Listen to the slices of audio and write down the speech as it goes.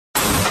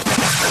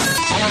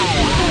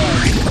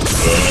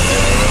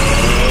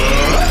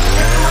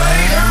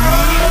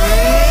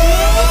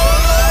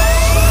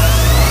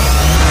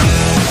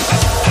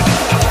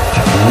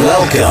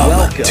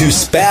Welcome to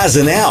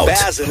Spazzin' Out,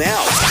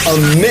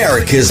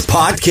 America's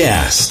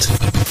podcast.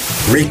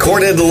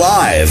 Recorded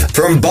live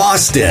from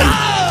Boston,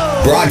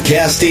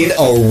 broadcasting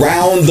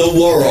around the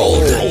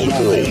world,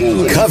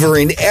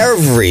 covering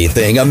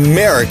everything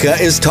America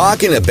is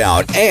talking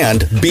about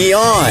and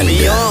beyond.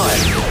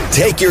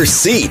 Take your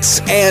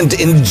seats and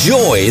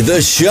enjoy the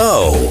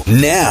show.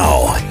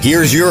 Now,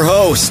 here's your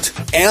host,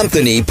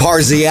 Anthony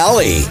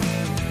Parziale.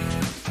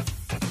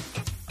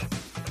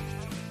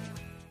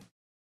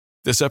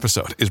 This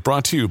episode is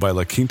brought to you by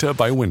La Quinta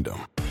by Wyndham.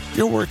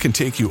 Your work can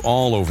take you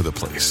all over the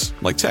place,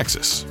 like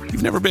Texas.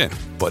 You've never been,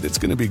 but it's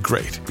going to be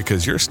great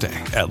because you're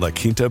staying at La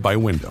Quinta by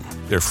Wyndham.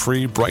 Their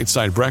free Bright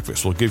Side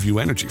breakfast will give you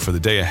energy for the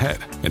day ahead.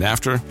 And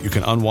after, you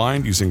can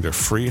unwind using their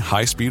free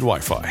high-speed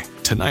Wi-Fi.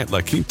 Tonight, La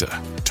Quinta.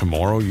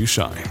 Tomorrow, you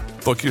shine.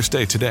 Book your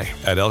stay today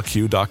at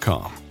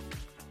lq.com.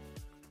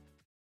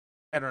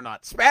 Or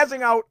not.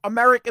 Spazzing Out,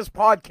 America's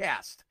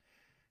podcast.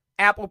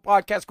 Apple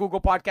Podcasts, Google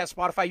Podcasts,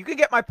 Spotify. You can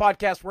get my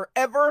podcast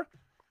wherever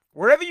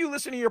you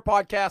listen to your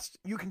podcast,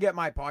 you can get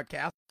my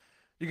podcast.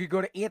 You can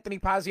go to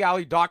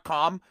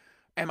anthonyparziale.com,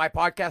 and my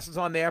podcast is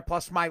on there,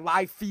 plus my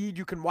live feed.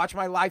 You can watch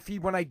my live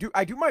feed when I do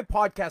my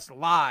podcast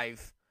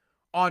live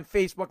on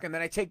Facebook, and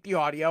then I take the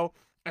audio,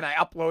 and I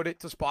upload it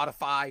to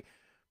Spotify,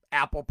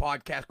 Apple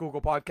Podcasts,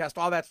 Google Podcasts,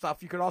 all that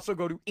stuff. You can also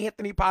go to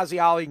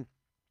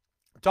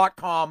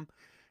anthonyparziale.com,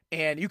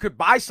 and you could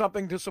buy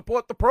something to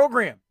support the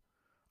program.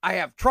 I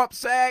have Trump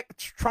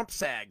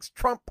flags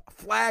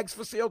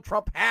for sale,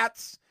 Trump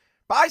hats.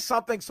 Buy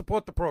something,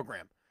 support the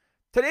program.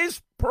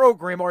 Today's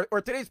program, or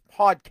today's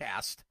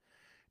podcast,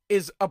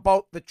 is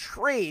about the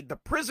trade, the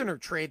prisoner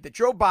trade that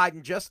Joe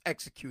Biden just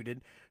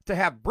executed to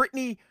have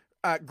Brittney,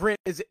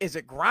 is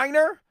it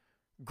Griner?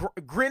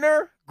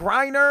 Griner?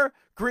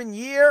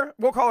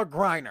 We'll call her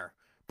Griner.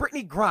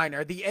 Brittney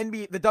Griner,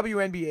 the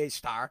WNBA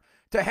star,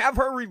 to have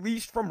her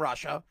released from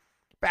Russia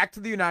back to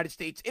the United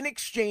States in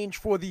exchange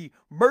for the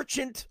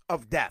Merchant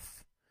of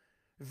Death,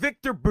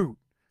 Victor Bout,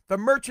 the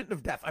Merchant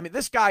of Death. I mean,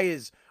 this guy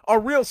is a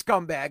real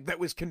scumbag that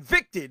was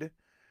convicted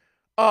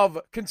of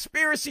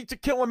conspiracy to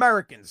kill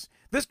Americans.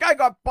 This guy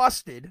got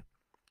busted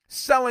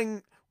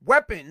selling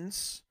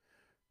weapons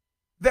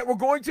that were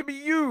going to be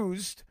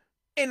used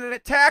in an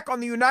attack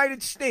on the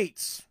United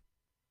States,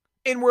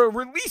 and we're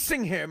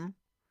releasing him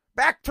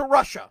back to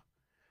Russia.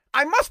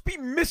 I must be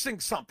missing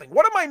something.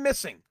 What am I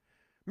missing?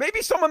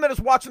 Maybe someone that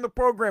is watching the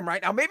program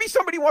right now, maybe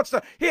somebody wants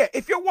to, here,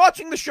 if you're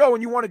watching the show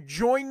and you want to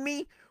join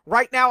me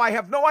right now, I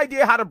have no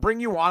idea how to bring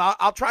you on.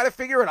 I'll try to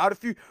figure it out.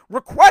 If you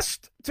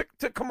request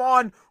to come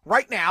on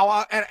right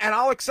now, and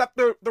I'll accept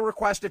the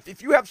request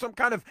if you have some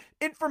kind of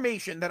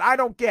information that I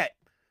don't get,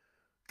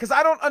 because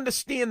I don't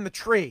understand the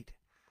trade.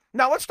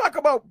 Now, let's talk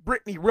about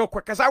Brittney real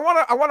quick, because I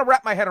want to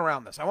wrap my head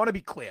around this. I want to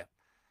be clear.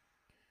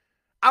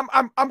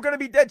 I'm going to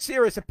be dead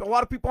serious. If a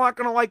lot of people aren't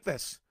going to like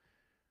this.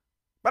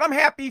 But I'm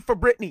happy for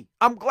Brittney.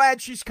 I'm glad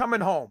she's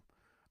coming home.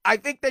 I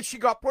think that she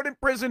got put in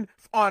prison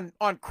on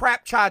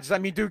crap charges. I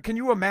mean, dude, can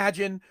you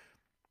imagine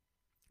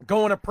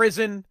going to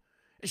prison?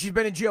 She's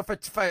been in jail for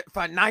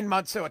 9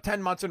 months or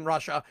 10 months in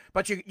Russia,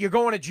 but you're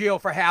going to jail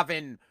for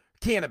having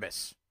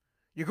cannabis.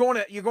 You're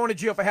going to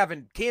jail for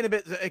having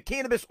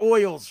cannabis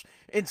oils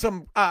in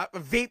some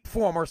vape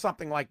form or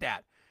something like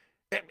that.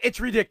 It's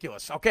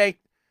ridiculous. Okay,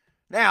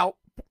 now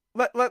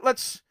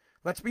let's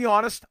be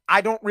honest,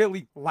 I don't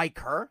really like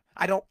her.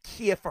 I don't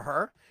care for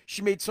her.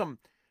 She made some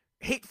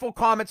hateful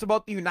comments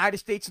about the United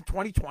States in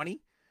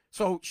 2020.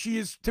 So she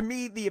is, to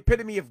me, the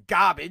epitome of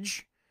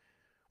garbage.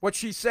 What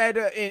she said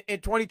in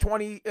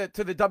 2020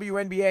 to the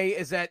WNBA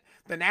is that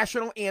the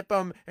national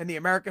anthem and the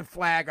American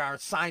flag are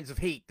signs of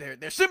hate.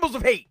 They're symbols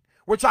of hate,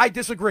 which I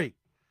disagree.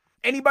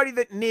 Anybody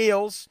that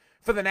nails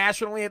for the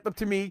national anthem,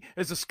 to me,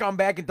 is a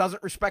scumbag and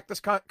doesn't respect this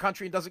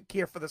country and doesn't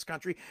care for this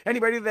country.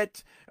 Anybody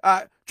that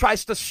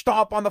tries to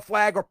stomp on the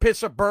flag or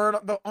piss or burn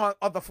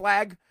on the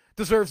flag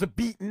deserves a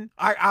beating.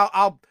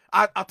 I'll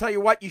tell you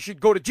what, you should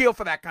go to jail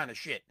for that kind of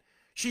shit.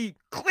 She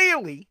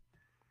clearly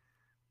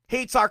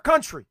hates our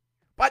country,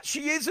 but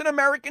she is an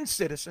American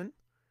citizen.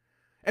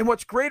 And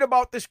what's great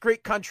about this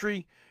great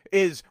country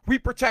is we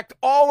protect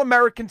all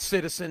American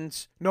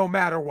citizens no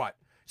matter what.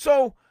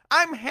 So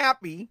I'm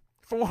happy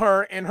for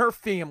her and her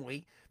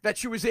family that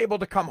she was able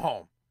to come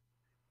home.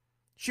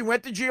 She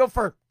went to jail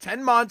for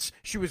 10 months.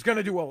 She was going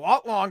to do a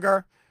lot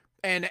longer.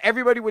 And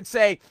everybody would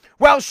say,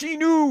 well, she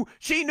knew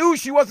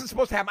she wasn't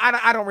supposed to have.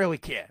 I don't really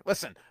care.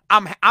 Listen,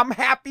 I'm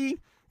happy.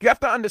 You have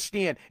to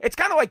understand. It's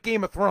kind of like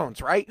Game of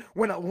Thrones, right?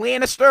 When a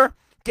Lannister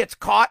gets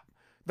caught,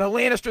 the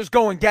Lannisters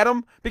go and get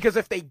him, because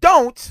if they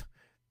don't,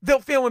 they'll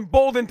feel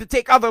emboldened to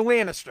take other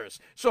Lannisters.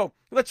 So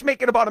let's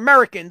make it about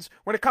Americans.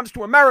 When it comes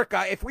to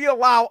America, if we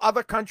allow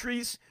other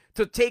countries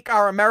to take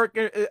our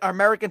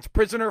Americans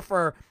prisoner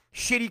for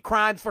shitty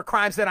crimes, for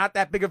crimes that aren't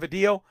that big of a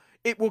deal,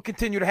 it will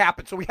continue to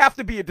happen. So we have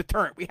to be a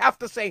deterrent. We have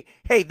to say,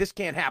 hey, this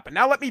can't happen.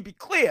 Now let me be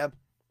clear.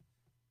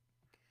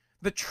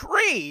 The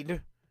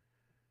trade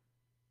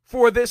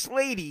for this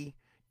lady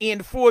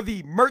and for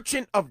the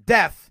merchant of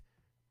death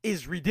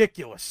is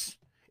ridiculous.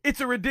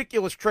 It's a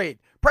ridiculous trade.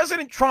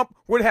 President Trump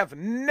would have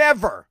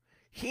never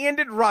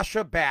handed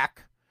Russia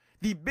back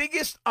the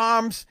biggest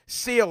arms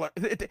sailor.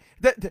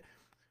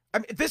 I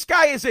mean, this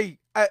guy is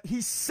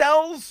he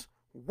sells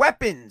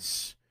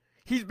weapons.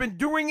 He's been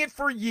doing it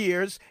for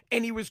years,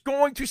 and he was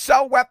going to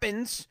sell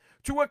weapons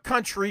to a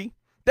country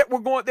that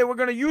they were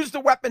going to use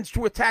the weapons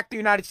to attack the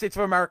United States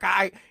of America.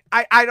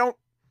 I don't,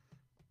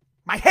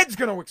 my head's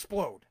going to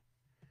explode.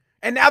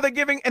 And now they're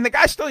giving, and the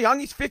guy's still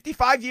young. He's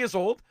 55 years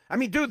old. I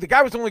mean, dude, the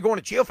guy was only going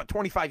to jail for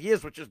 25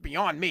 years, which is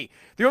beyond me.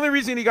 The only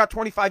reason he got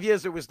 25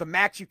 years, it was the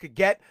max you could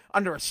get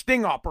under a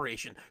sting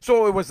operation.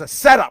 So it was a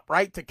setup,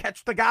 right, to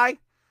catch the guy.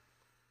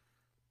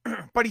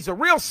 But he's a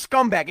real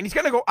scumbag, and he's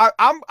going to go,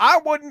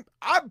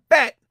 I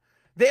bet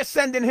they're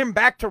sending him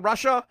back to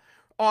Russia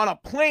on a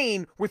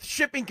plane with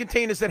shipping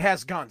containers that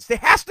has guns. There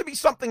has to be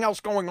something else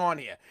going on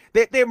here.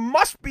 There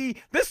must be,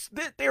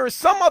 there is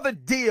some other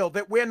deal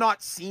that we're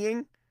not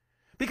seeing,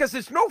 because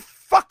there's no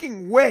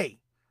fucking way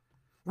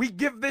we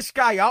give this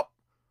guy up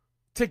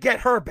to get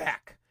her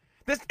back.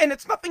 And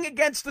it's nothing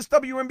against this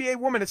WNBA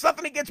woman. It's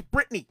nothing against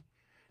Brittany.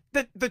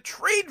 The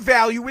trade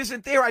value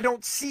isn't there. I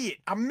don't see it.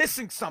 I'm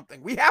missing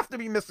something. We have to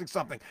be missing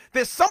something.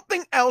 There's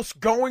something else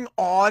going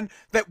on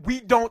that we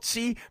don't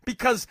see,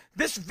 because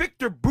this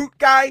Victor Bout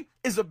guy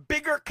is a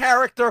bigger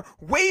character,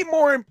 way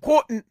more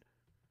important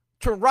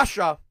to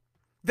Russia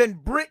than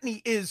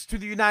Brittany is to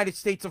the United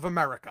States of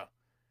America.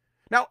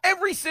 Now,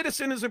 every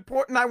citizen is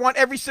important. I want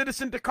every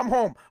citizen to come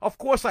home. Of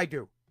course I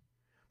do.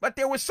 But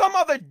there was some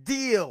other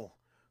deal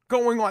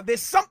going on. There's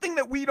something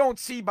that we don't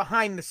see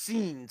behind the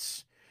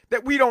scenes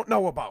that we don't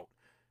know about.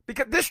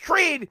 Because this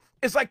trade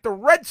is like the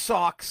Red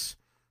Sox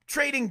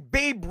trading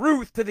Babe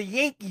Ruth to the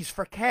Yankees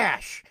for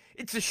cash.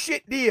 It's a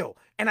shit deal,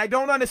 and I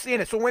don't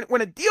understand it. So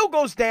when a deal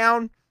goes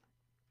down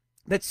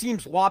that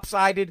seems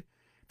lopsided,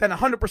 then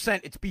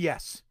 100% it's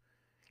BS.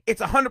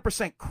 It's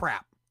 100%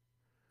 crap.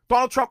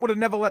 Donald Trump would have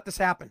never let this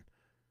happen.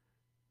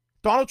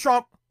 Donald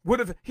Trump would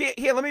have...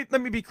 Here,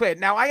 let me be clear.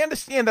 Now, I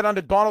understand that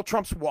under Donald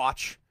Trump's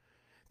watch,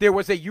 there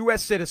was a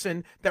U.S.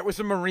 citizen that was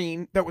a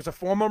Marine, that was a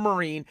former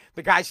Marine.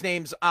 The guy's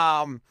name's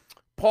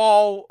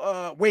Paul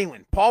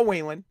Whelan. Paul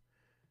Whelan,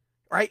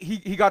 right?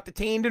 He got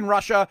detained in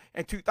Russia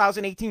in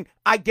 2018.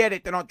 I get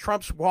it that on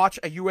Trump's watch,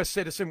 a U.S.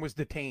 citizen was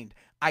detained.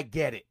 I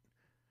get it.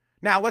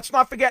 Now, let's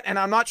not forget, and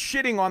I'm not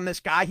shitting on this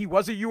guy. He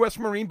was a U.S.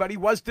 Marine, but he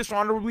was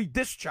dishonorably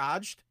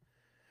discharged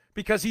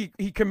because he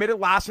committed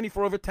larceny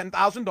for over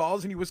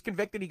 $10,000, and he was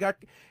convicted.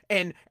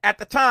 And at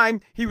the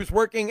time, he was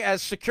working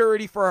as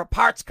security for a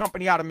parts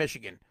company out of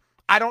Michigan.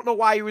 I don't know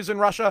why he was in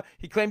Russia.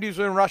 He claimed he was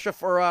in Russia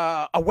for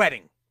a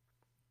wedding.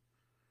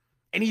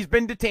 And he's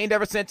been detained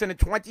ever since. And in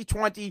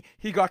 2020,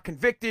 he got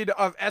convicted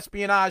of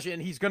espionage,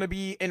 and he's going to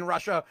be in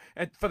Russia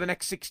for the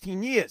next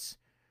 16 years.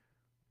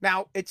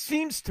 Now, it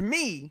seems to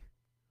me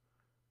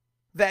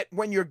that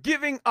when you're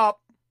giving up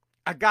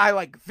a guy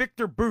like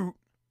Victor Bout,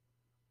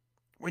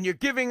 when you're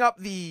giving up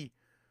the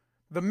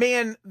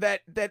man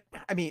that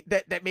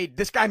made,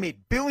 this guy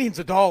made billions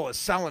of dollars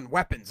selling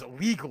weapons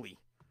illegally,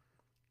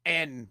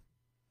 and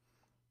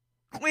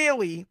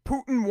clearly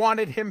Putin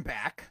wanted him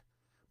back,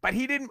 but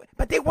he didn't.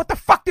 But what the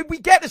fuck did we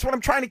get is what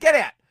I'm trying to get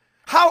at.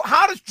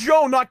 How does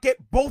Joe not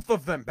get both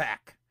of them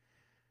back?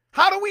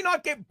 How do we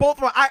not get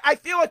both of them? I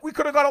feel like we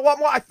could have got a lot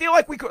more. I feel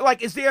like we could,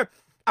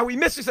 are we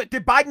missing?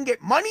 Did Biden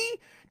get money?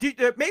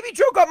 Maybe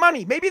Joe got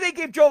money. Maybe they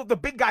gave Joe, the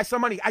big guy,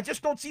 some money. I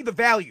just don't see the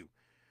value.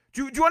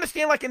 Do you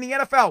understand, like in the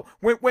NFL,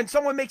 when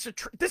someone makes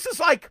this is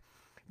like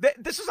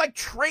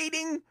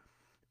trading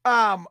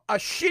a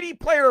shitty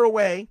player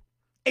away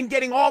and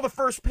getting all the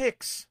first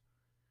picks.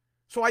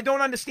 So I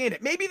don't understand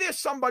it. Maybe there's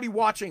somebody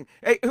watching.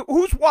 Hey,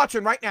 who's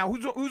watching right now?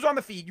 Who's on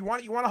the feed? You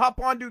want to hop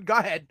on, dude? Go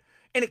ahead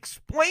and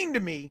explain to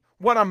me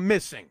what I'm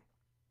missing.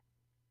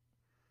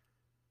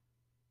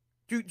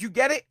 Do you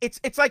get it?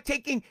 It's like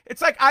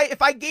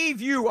if I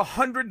gave you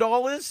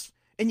 $100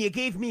 and you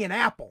gave me an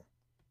apple.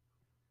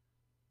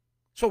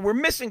 So we're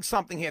missing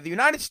something here. The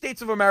United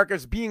States of America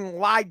is being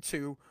lied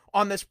to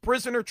on this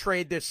prisoner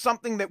trade. There's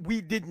something that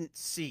we didn't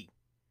see.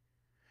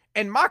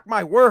 And mark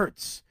my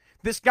words,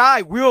 this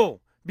guy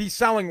will be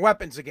selling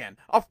weapons again.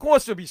 Of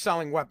course he'll be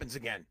selling weapons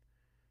again.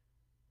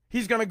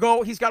 He's going to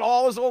go, he's got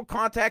all his old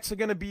contacts are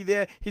going to be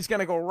there. He's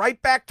going to go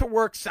right back to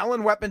work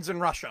selling weapons in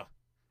Russia.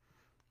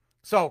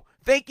 So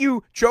thank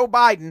you, Joe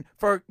Biden,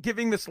 for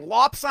giving this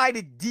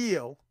lopsided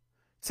deal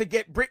to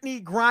get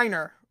Brittany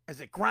Griner.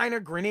 Is it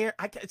Griner?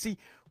 I can't see.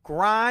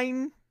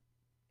 Griner.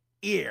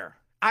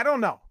 I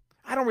don't know.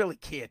 I don't really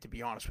care, to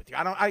be honest with you.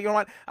 You know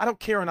what? I don't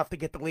care enough to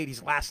get the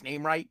lady's last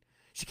name right.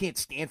 She can't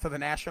stand for the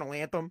national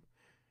anthem.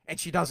 And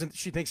she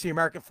thinks the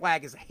American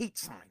flag is a hate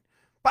sign.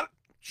 But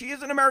she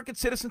is an American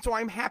citizen, so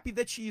I'm happy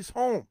that she's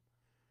home.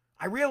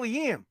 I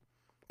really am.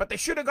 But they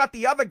should have got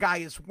the other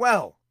guy as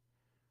well.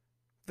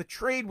 The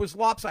trade was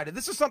lopsided.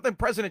 This is something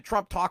President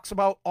Trump talks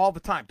about all the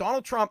time.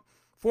 Donald Trump,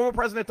 former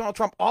President Donald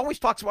Trump, always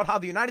talks about how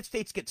the United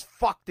States gets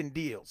fucked in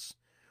deals.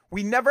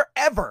 We never,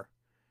 ever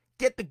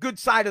get the good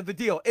side of the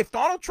deal. If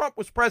Donald Trump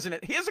was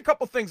president, here's a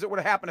couple things that would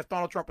have happened if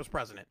Donald Trump was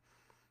president.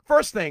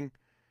 First thing,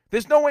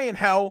 there's no way in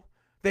hell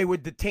they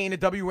would detain a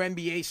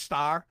WNBA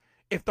star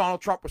if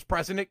Donald Trump was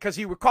president, because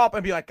he would call up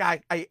and be like,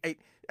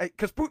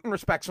 because Putin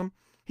respects him,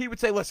 he would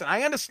say, listen,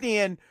 I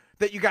understand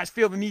that you guys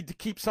feel the need to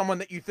keep someone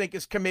that you think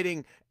is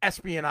committing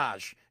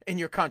espionage in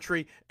your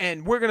country,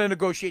 and we're going to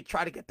negotiate,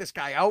 try to get this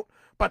guy out,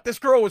 but this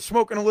girl was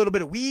smoking a little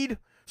bit of weed,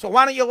 so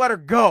why don't you let her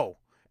go?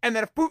 And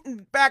then if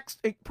Putin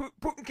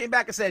came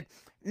back and said,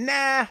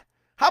 nah,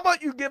 how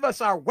about you give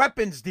us our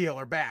weapons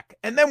dealer back,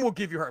 and then we'll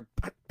give you her.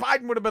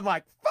 Biden would have been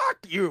like, fuck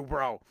you,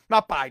 bro.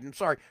 Not Biden,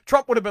 sorry.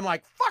 Trump would have been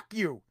like, fuck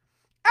you.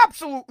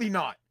 Absolutely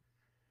not.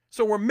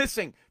 So we're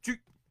missing.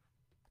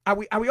 Are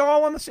we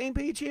all on the same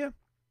page here?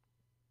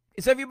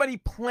 Is everybody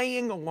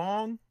playing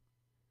along?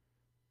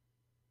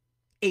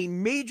 A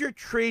major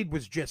trade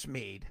was just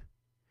made,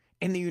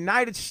 and the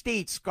United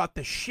States got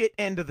the shit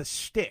end of the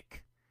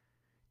stick.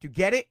 Do you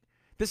get it?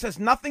 This has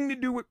nothing to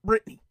do with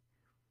Britney.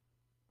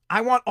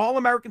 I want all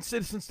American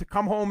citizens to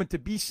come home and to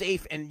be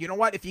safe. And you know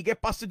what? If you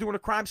get busted doing a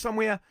crime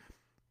somewhere,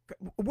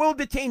 we'll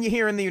detain you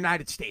here in the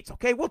United States,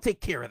 okay? We'll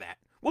take care of that.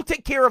 We'll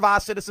take care of our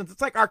citizens.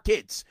 It's like our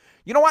kids.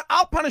 You know what?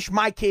 I'll punish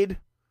my kid.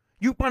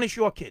 You punish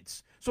your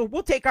kids. So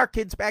we'll take our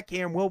kids back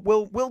here and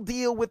we'll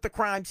deal with the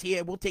crimes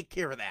here. We'll take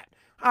care of that.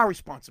 Our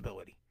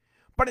responsibility.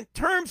 But in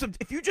terms of,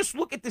 if you just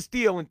look at this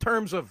deal in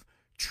terms of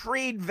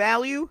trade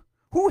value,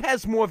 who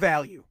has more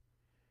value?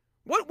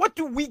 What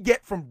do we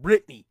get from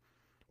Britney?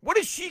 What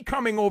is she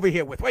coming over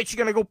here with? Wait, she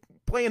going to go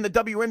play in the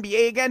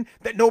WNBA again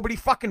that nobody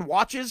fucking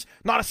watches?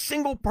 Not a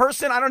single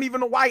person? I don't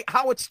even know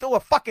how it's still a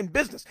fucking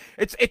business.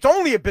 It's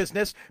only a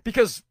business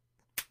because,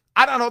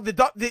 I don't know,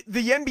 the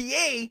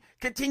NBA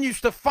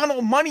continues to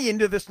funnel money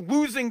into this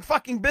losing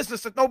fucking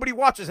business that nobody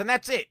watches, and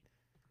that's it.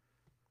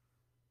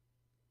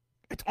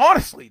 It's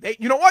honestly,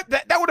 you know what?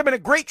 That would have been a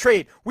great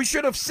trade. We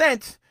should have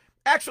sent,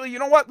 actually, you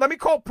know what? Let me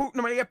call Putin.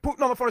 I'm going to get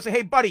Putin on the phone and say,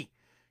 hey, buddy,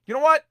 you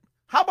know what?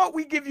 How about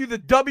we give you the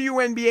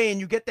WNBA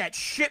and you get that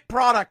shit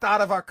product out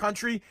of our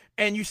country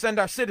and you send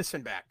our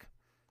citizen back?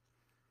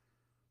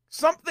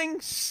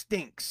 Something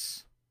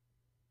stinks.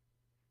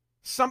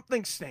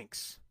 Something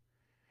stinks.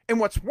 And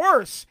what's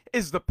worse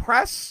is the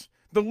press,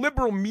 the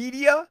liberal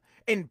media,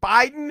 and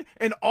Biden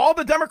and all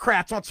the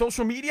Democrats on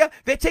social media,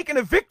 they're taking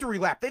a victory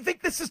lap. They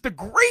think this is the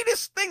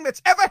greatest thing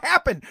that's ever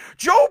happened.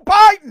 Joe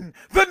Biden,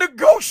 the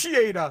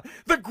negotiator,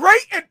 the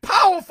great and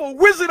powerful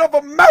Wizard of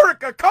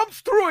America, comes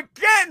through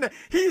again.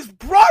 He's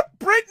brought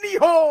Britney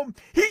home.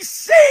 He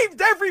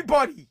saved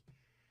everybody.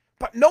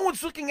 But no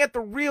one's looking at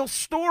the real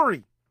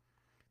story.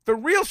 The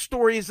real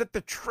story is that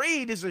the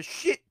trade is a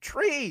shit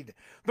trade.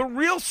 The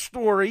real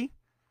story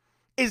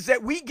is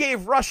that we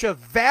gave Russia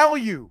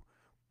value,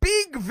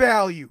 big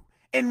value,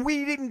 and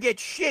we didn't get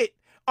shit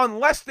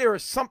unless there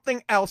is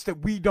something else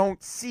that we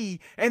don't see.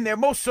 And there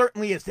most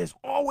certainly is. There's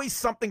always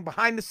something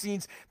behind the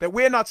scenes that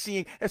we're not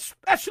seeing,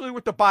 especially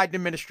with the Biden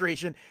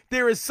administration.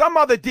 There is some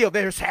other deal.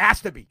 There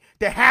has to be.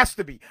 There has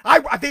to be.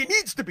 There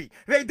needs to be.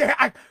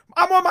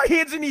 I'm on my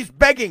hands and knees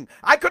begging.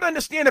 I could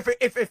understand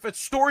if a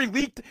story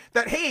leaked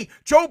that, hey,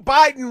 Joe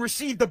Biden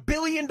received $1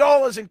 billion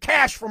in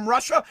cash from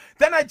Russia,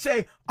 then I'd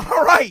say,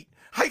 all right,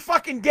 I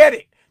fucking get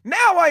it.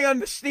 Now I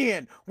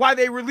understand why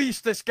they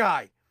released this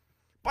guy.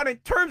 But in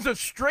terms of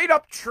straight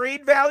up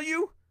trade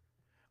value,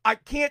 I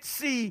can't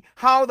see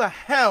how the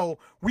hell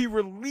we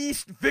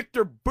released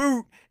Victor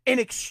Bout in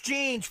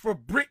exchange for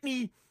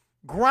Britney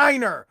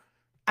Griner.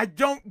 I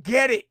don't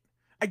get it.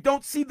 I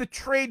don't see the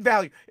trade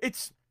value.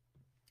 It's,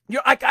 you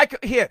know,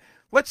 here,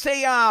 let's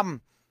say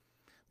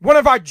one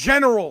of our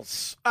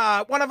generals,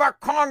 one of our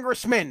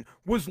congressmen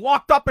was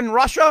locked up in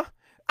Russia.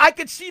 I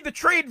could see the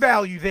trade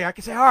value there. I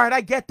could say, all right, I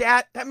get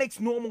that. That makes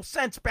normal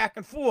sense back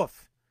and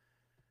forth.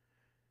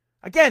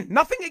 Again,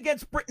 nothing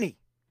against Britney.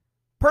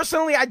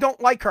 Personally, I don't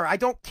like her. I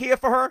don't care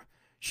for her.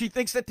 She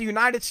thinks that the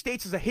United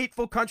States is a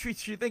hateful country.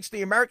 She thinks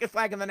the American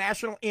flag and the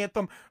national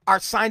anthem are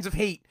signs of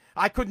hate.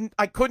 I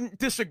couldn't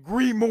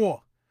disagree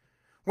more.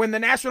 When the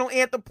national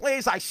anthem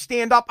plays, I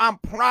stand up. I'm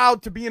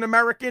proud to be an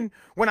American.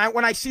 When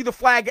I see the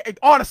flag,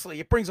 honestly,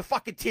 it brings a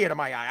fucking tear to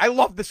my eye. I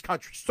love this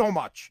country so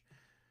much.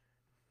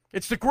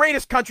 It's the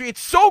greatest country.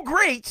 It's so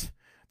great.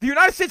 The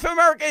United States of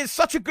America is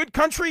such a good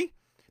country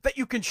that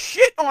you can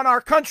shit on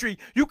our country.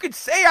 You can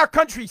say our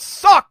country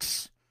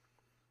sucks.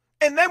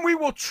 And then we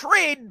will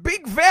trade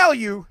big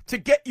value to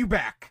get you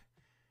back.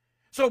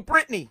 So,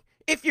 Britney,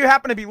 if you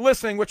happen to be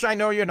listening, which I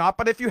know you're not,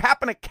 but if you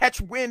happen to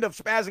catch wind of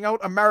Spazzing Out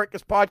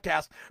America's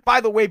podcast,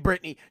 by the way,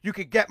 Britney, you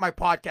could get my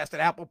podcast at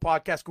Apple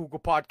Podcasts, Google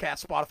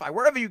Podcasts, Spotify,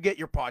 wherever you get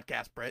your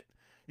podcast, Brit.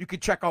 You can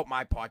check out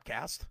my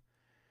podcast.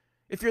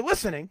 If you're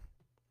listening,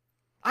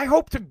 I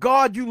hope to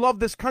God you love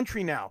this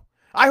country now.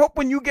 I hope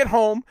when you get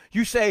home,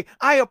 you say,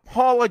 I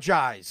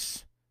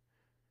apologize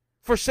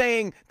for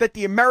saying that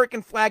the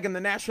American flag and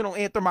the national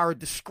anthem are a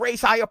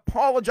disgrace. I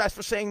apologize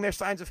for saying they're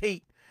signs of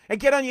hate. And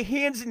get on your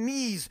hands and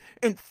knees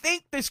and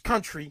thank this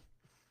country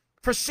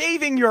for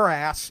saving your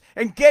ass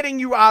and getting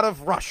you out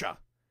of Russia.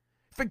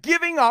 For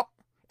giving up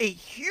a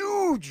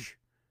huge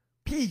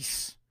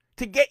piece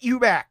to get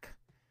you back.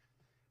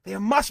 There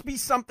must be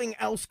something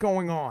else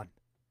going on.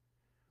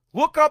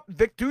 Look up,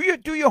 do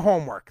your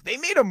homework. They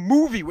made a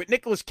movie with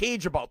Nicolas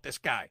Cage about this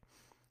guy.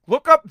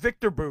 Look up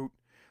Victor Bout.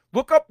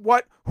 Look up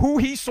who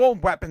he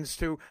sold weapons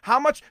to, how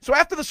much. So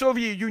after the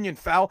Soviet Union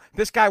fell,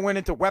 this guy went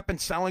into weapon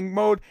selling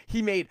mode.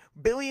 He made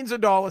billions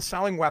of dollars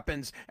selling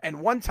weapons.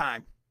 And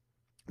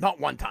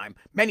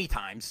many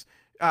times,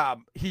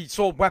 he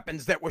sold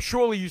weapons that were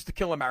surely used to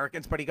kill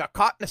Americans, but he got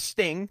caught in a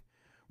sting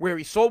where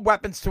he sold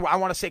weapons to, I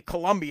want to say,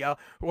 Colombia,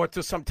 or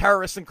to some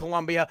terrorists in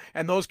Colombia,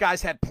 and those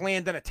guys had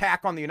planned an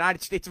attack on the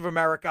United States of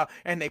America,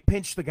 and they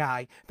pinched the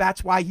guy.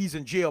 That's why he's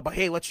in jail, but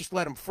hey, let's just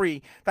let him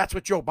free. That's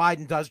what Joe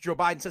Biden does. Joe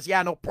Biden says,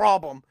 yeah, no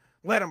problem.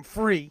 Let him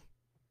free.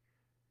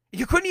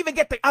 You couldn't even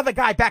get the other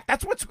guy back.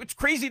 That's what's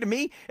crazy to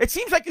me. It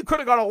seems like you could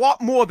have got a lot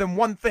more than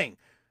one thing.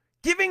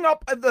 Giving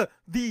up the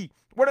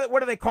what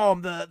do they call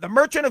him? The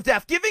Merchant of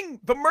Death. Giving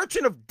the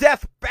Merchant of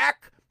Death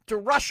back to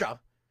Russia.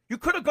 You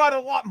could have got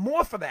a lot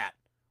more for that.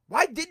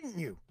 Why didn't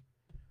you?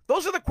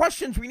 Those are the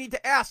questions we need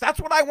to ask.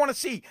 That's what I want to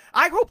see.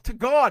 I hope to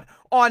God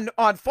on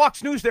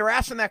Fox News they're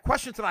asking that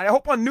question tonight. I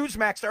hope on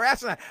Newsmax they're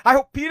asking that. I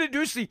hope Peter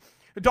Doocy,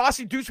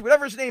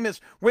 whatever his name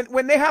is,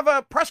 when they have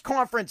a press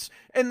conference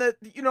and the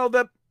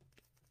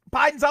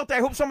Biden's out there,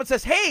 I hope someone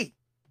says, hey,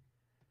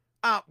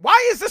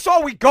 why is this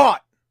all we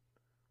got?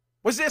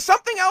 Was there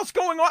something else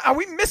going on? Are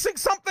we missing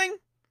something?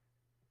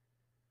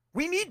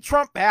 We need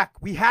Trump back.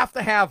 We have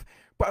to have,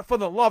 but for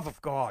the love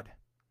of God,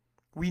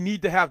 we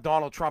need to have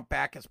Donald Trump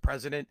back as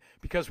president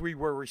because we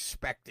were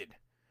respected.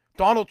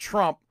 Donald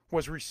Trump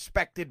was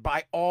respected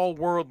by all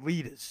world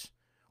leaders.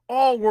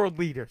 All world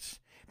leaders.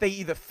 They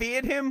either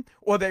feared him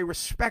or they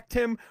respect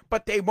him,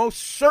 but they most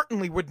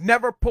certainly would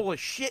never pull a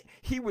shit.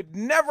 He would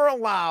never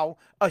allow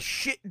a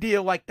shit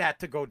deal like that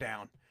to go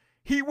down.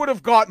 He would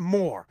have got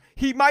more.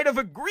 He might have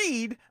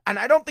agreed, and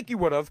I don't think he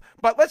would have,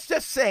 but let's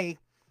just say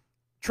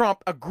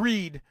Trump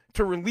agreed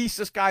to release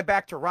this guy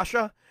back to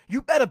Russia.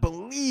 You better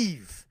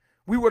believe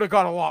we would have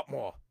got a lot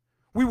more.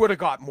 We would have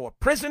got more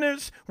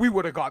prisoners. We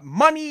would have got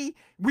money.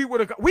 We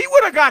would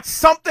have got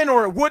something,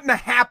 or it wouldn't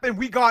have happened.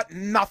 We got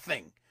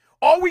nothing.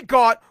 All we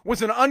got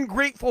was an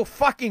ungrateful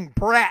fucking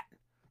brat.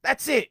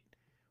 That's it.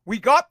 We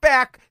got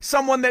back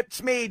someone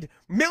that's made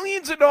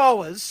millions of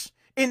dollars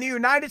in the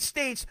United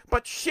States,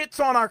 but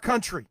shits on our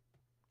country.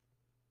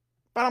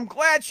 But I'm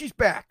glad she's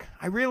back.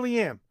 I really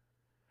am.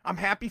 I'm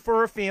happy for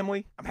her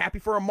family. I'm happy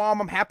for her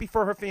mom. I'm happy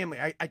for her family.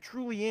 I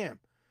truly am.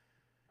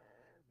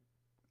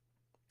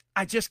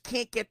 I just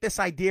can't get this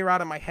idea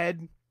out of my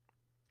head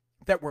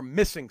that we're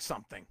missing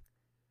something.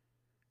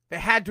 There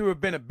had to have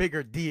been a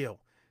bigger deal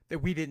that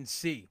we didn't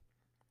see.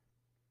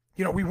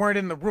 You know, we weren't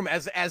in the room,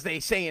 as they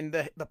say in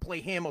the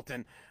play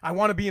Hamilton. I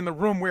want to be in the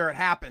room where it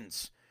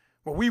happens.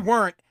 Well, we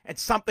weren't, and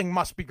something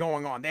must be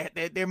going on.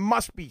 There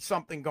must be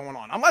something going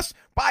on. Unless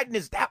Biden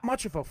is that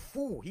much of a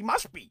fool. He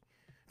must be.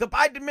 The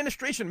Biden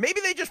administration,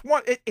 maybe they just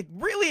want it.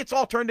 It's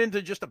all turned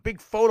into just a big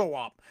photo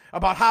op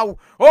about how,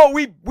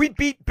 we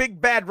beat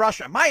big bad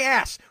Russia. My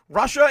ass.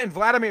 Russia and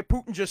Vladimir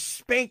Putin just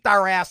spanked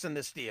our ass in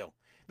this deal.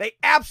 They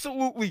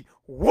absolutely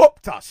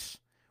whooped us.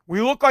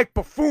 We look like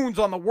buffoons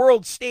on the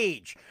world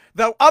stage.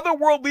 The other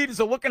world leaders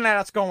are looking at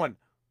us going,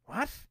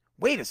 what?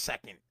 Wait a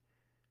second.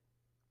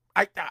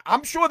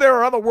 I'm sure there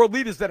are other world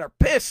leaders that are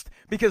pissed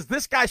because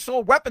this guy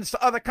sold weapons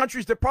to other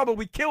countries that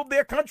probably killed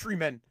their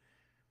countrymen.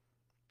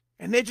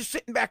 And they're just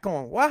sitting back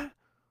going, what?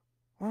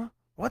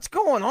 What's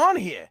going on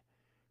here?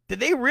 Did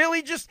they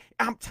really just,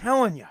 I'm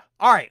telling you.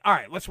 All right,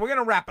 we're going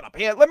to wrap it up.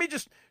 Here, let me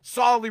just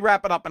solidly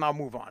wrap it up and I'll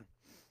move on.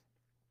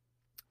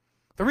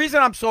 The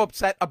reason I'm so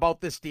upset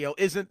about this deal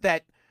isn't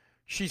that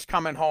she's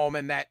coming home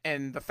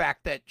and the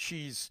fact that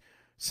she's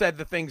said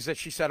the things that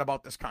she said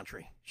about this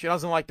country. She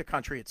doesn't like the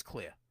country, it's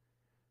clear.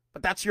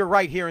 But that's your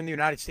right here in the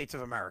United States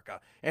of America.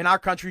 In our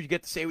country, you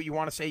get to say what you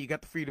want to say. You get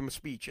the freedom of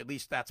speech. At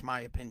least that's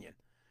my opinion.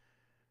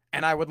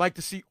 And I would like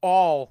to see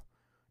all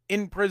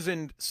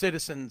imprisoned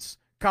citizens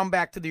come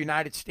back to the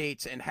United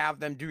States and have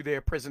them do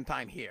their prison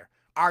time here.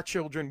 Our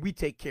children, we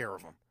take care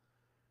of them.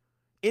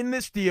 In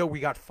this deal, we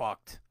got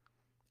fucked.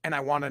 And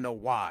I want to know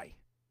why.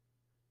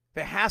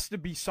 There has to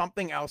be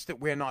something else that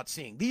we're not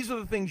seeing. These are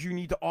the things you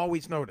need to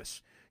always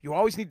notice. You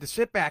always need to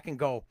sit back and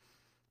go,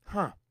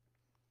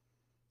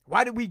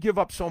 why did we give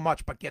up so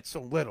much but get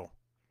so little?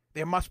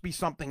 There must be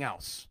something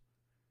else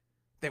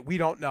that we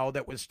don't know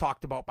that was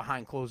talked about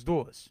behind closed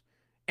doors.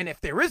 And if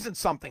there isn't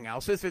something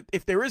else,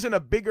 if there isn't a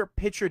bigger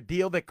picture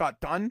deal that got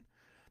done,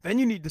 then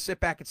you need to sit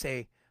back and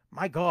say,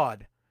 my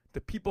God,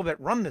 the people that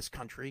run this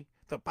country,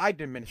 the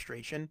Biden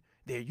administration,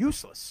 they're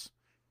useless.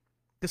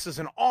 This is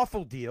an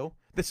awful deal.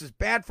 This is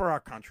bad for our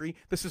country.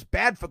 This is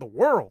bad for the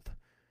world.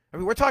 I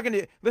mean, we're talking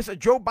to, listen,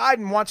 Joe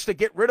Biden wants to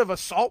get rid of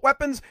assault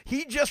weapons.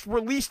 He just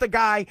released a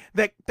guy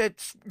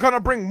that's going to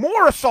bring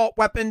more assault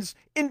weapons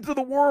into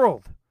the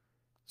world.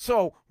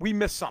 So we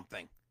missed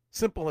something.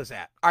 Simple as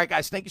that. All right,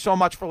 guys, thank you so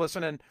much for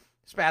listening.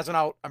 Spazzing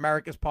Out,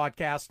 America's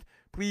podcast.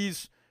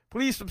 Please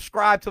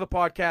subscribe to the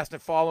podcast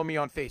and follow me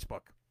on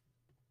Facebook.